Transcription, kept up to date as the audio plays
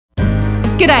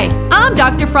G'day, I'm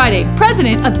Dr. Friday,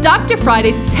 president of Dr.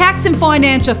 Friday's Tax and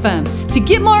Financial Firm. To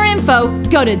get more info,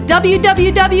 go to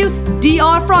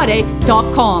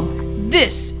www.drfriday.com.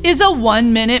 This is a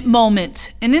 1 minute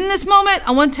moment. And in this moment,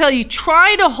 I want to tell you,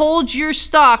 try to hold your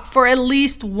stock for at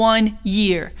least 1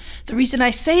 year. The reason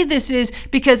I say this is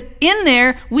because in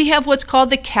there, we have what's called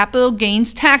the capital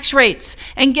gains tax rates.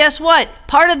 And guess what?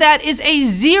 Part of that is a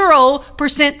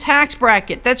 0% tax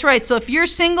bracket. That's right. So if you're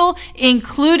single,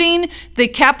 including the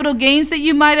capital gains that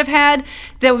you might have had,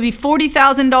 that would be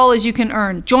 $40,000 you can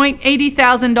earn. Joint,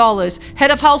 $80,000.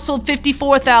 Head of household,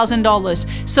 $54,000.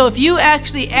 So if you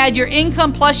actually add your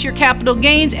income plus your capital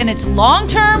gains and it's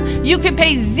long-term, you can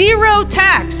pay 0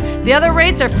 tax. The other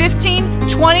rates are 15,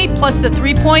 20 plus the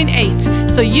 3.8.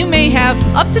 So you may have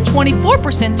up to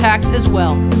 24% tax as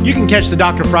well. You can catch the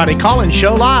Dr. Friday call-in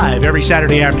show live every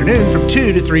Saturday afternoon from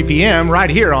 2 to 3 p.m. right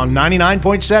here on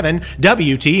 99.7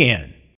 WTN.